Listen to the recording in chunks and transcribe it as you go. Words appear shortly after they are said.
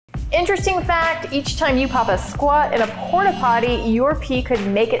Interesting fact, each time you pop a squat in a porta potty, your pee could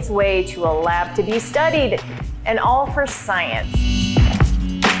make its way to a lab to be studied. And all for science.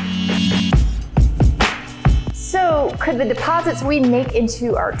 So, could the deposits we make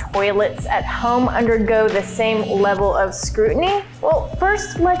into our toilets at home undergo the same level of scrutiny? Well,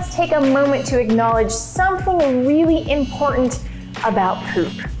 first let's take a moment to acknowledge something really important about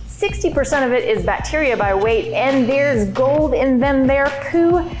poop. 60% of it is bacteria by weight, and there's gold in them there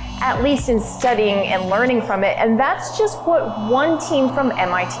poo, at least in studying and learning from it, and that's just what one team from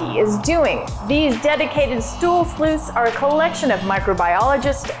MIT is doing. These dedicated stool sleuths are a collection of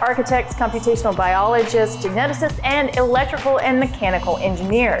microbiologists, architects, computational biologists, geneticists, and electrical and mechanical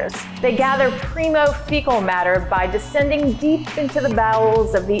engineers. They gather primo fecal matter by descending deep into the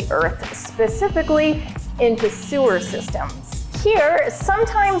bowels of the earth, specifically into sewer systems. Here,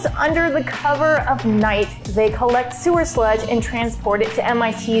 sometimes under the cover of night, they collect sewer sludge and transport it to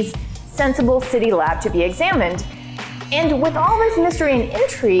MIT's SENSEable City Lab to be examined. And with all this mystery and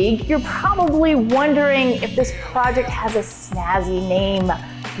intrigue, you're probably wondering if this project has a snazzy name.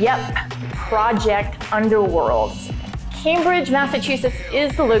 Yep, Project Underworlds. Cambridge, Massachusetts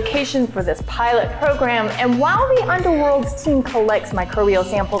is the location for this pilot program, and while the Underworlds team collects microbial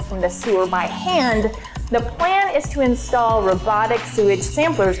samples from the sewer by hand, the plan is to install robotic sewage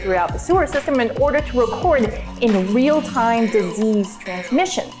samplers throughout the sewer system in order to record in real-time disease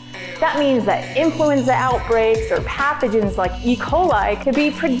transmission. That means that influenza outbreaks or pathogens like E. coli could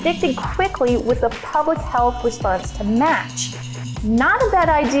be predicted quickly with a public health response to match. Not a bad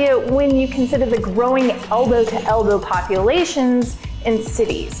idea when you consider the growing elbow-to-elbow populations in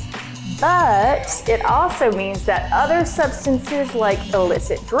cities. But it also means that other substances like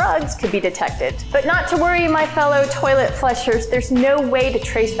illicit drugs could be detected. But not to worry, my fellow toilet flushers, there's no way to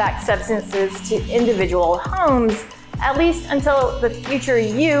trace back substances to individual homes, at least until the future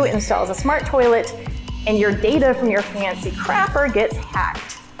you installs a smart toilet and your data from your fancy crapper gets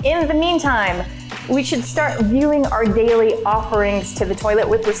hacked. In the meantime, we should start viewing our daily offerings to the toilet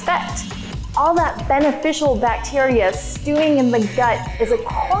with respect. All that beneficial bacteria stewing in the gut is a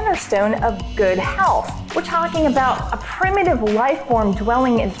cornerstone of good health. We're talking about a primitive life form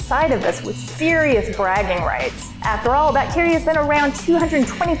dwelling inside of us with serious bragging rights. After all, bacteria has been around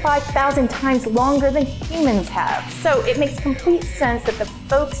 225,000 times longer than humans have. So it makes complete sense that the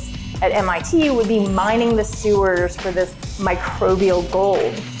folks at MIT would be mining the sewers for this microbial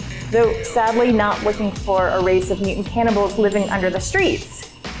gold. Though sadly not looking for a race of mutant cannibals living under the streets.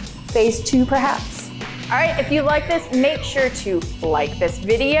 Phase 2 perhaps. All right, if you like this, make sure to like this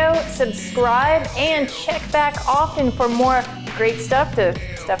video, subscribe, and check back often for more great stuff to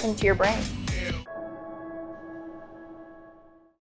stuff into your brain.